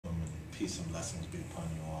Peace and blessings be upon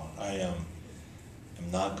you all. I am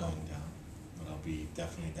not going down, but I'll be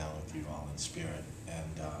definitely down with you all in spirit.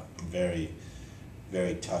 And I'm very,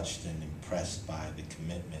 very touched and impressed by the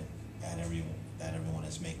commitment that everyone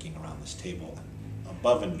is making around this table,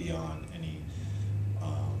 above and beyond any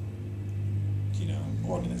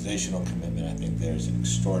organizational commitment. I think there's an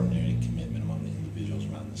extraordinary commitment among the individuals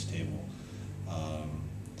around this table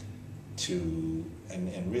to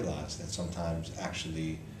realize that sometimes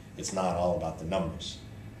actually it's not all about the numbers,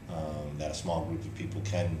 that a small group of people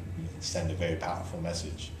can send a very powerful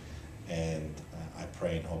message. And I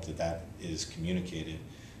pray and hope that that is communicated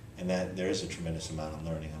and that there is a tremendous amount of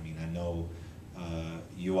learning. I mean, I know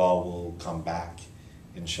you all will come back,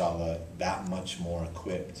 inshallah, that much more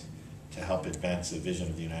equipped to help advance the vision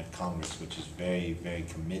of the United Congress, which is very, very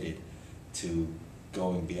committed to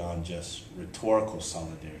going beyond just rhetorical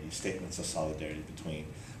solidarity, statements of solidarity between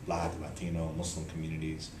Black, Latino, Muslim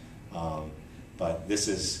communities. But this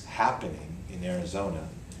is happening in Arizona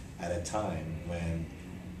at a time when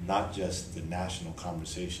not just the national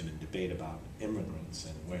conversation and debate about immigrants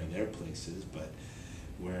and where their place is, but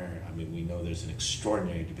where, I mean, we know there's an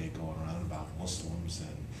extraordinary debate going around about Muslims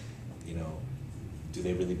and, do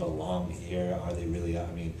they really belong here? Are they really, I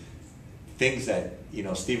mean, things that,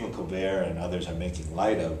 Stephen Colbert and others are making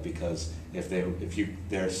light of, because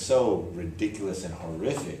they're so ridiculous and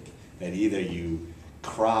horrific that either you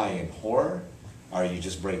cry in horror or you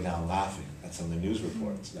just break down laughing. That's some of the news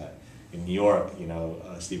reports that in New York,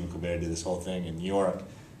 Stephen Colbert did this whole thing in New York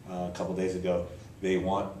a couple days ago. They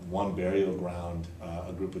want one burial ground,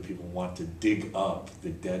 a group of people want to dig up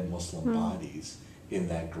the dead Muslim bodies in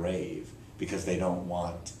that grave because they don't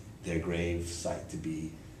want their grave site to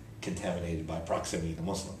be contaminated by proximity to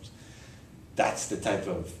Muslims. That's the type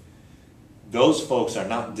of, those folks are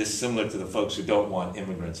not dissimilar to the folks who don't want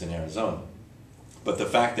immigrants in Arizona. But the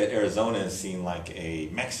fact that Arizona is seen like a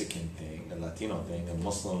Mexican thing, a Latino thing, and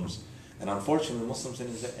Muslims, and unfortunately Muslims in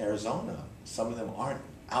Arizona, some of them aren't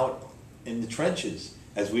out in the trenches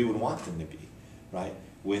as we would want them to be, right?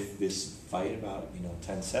 With this fight about,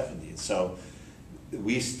 1070. And so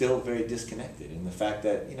we're still very disconnected. And the fact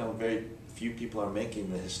that, very few people are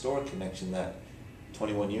making the historic connection that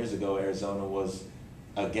 21 years ago Arizona was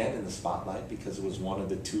again in the spotlight because it was one of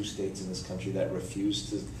the two states in this country that refused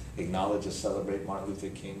to acknowledge or celebrate Martin Luther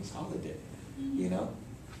King's holiday,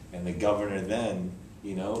 And the governor then,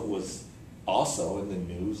 was also in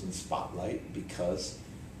the news and spotlight because,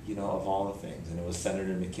 of all the things. And it was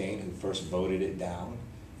Senator McCain who first voted it down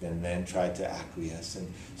and then tried to acquiesce.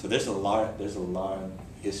 And so there's a long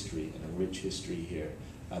history and a rich history here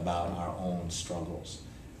about our own struggles.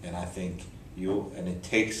 And I think and it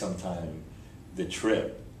takes sometime the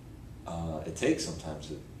trip, it takes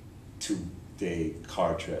sometimes a 2-day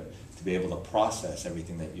car trip to be able to process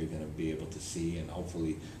everything that you're going to be able to see, and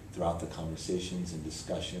hopefully throughout the conversations and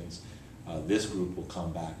discussions, this group will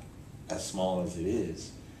come back, as small as it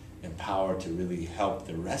is, empowered to really help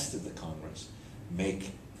the rest of the Congress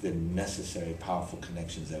make the necessary powerful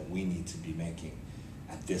connections that we need to be making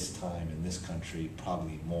at this time in this country,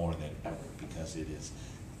 probably more than ever, because it is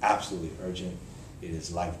absolutely urgent. It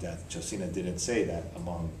is life, death. Josina didn't say that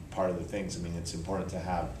among part of the things. I mean, it's important to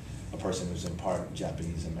have a person who's in part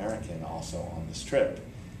Japanese American also on this trip.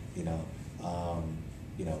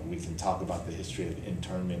 We can talk about the history of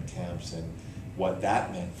internment camps and what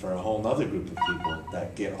that meant for a whole other group of people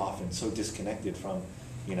that get often so disconnected from,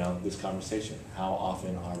 this conversation. How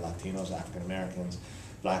often are Latinos, African Americans,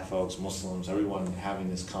 Black folks, Muslims, everyone having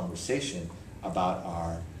this conversation about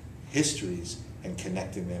our histories and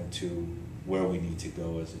connecting them to where we need to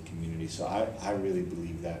go as a community. So I really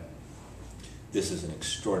believe that this is an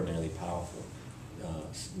extraordinarily powerful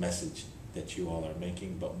message that you all are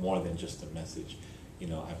making, but more than just a message.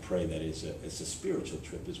 I pray that it's a spiritual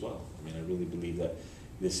trip as well. I mean, I really believe that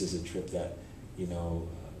this is a trip that,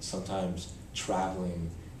 sometimes traveling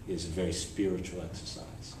is a very spiritual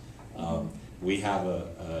exercise. We have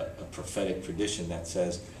a prophetic tradition that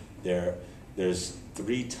says there's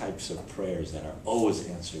 3 types of prayers that are always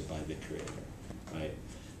answered by the Creator, right?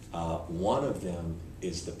 One of them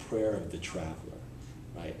is the prayer of the traveler,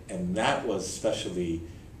 right? And that was especially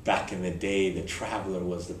back in the day, the traveler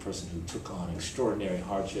was the person who took on extraordinary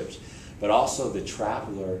hardships, but also the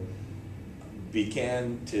traveler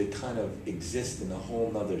began to kind of exist in a whole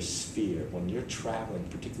nother sphere. When you're traveling,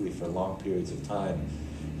 particularly for long periods of time,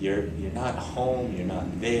 you're not home, you're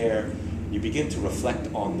not there. You begin to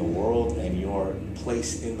reflect on the world and your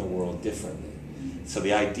place in the world differently. So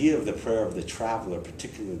the idea of the prayer of the traveler,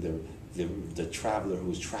 particularly the traveler who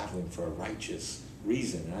is traveling for a righteous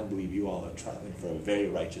reason, and I believe you all are traveling for a very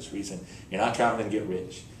righteous reason. You're not traveling to get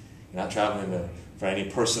rich. You're not traveling for any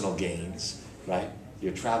personal gains, right?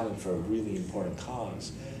 You're traveling for a really important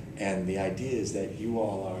cause. And the idea is that you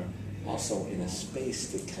all are also in a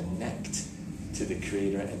space to connect to the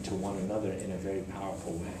Creator and to one another in a very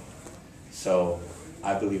powerful way. So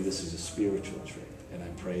I believe this is a spiritual trip, and I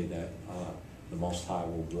pray that the Most High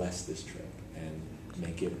will bless this trip and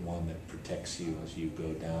make it one that protects you as you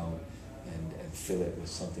go down, and fill it with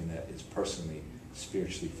something that is personally,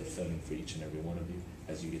 spiritually fulfilling for each and every one of you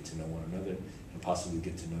as you get to know one another and possibly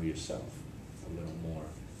get to know yourself a little more.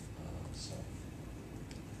 So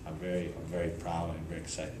I'm very proud and very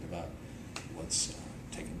excited about what's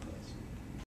taking place.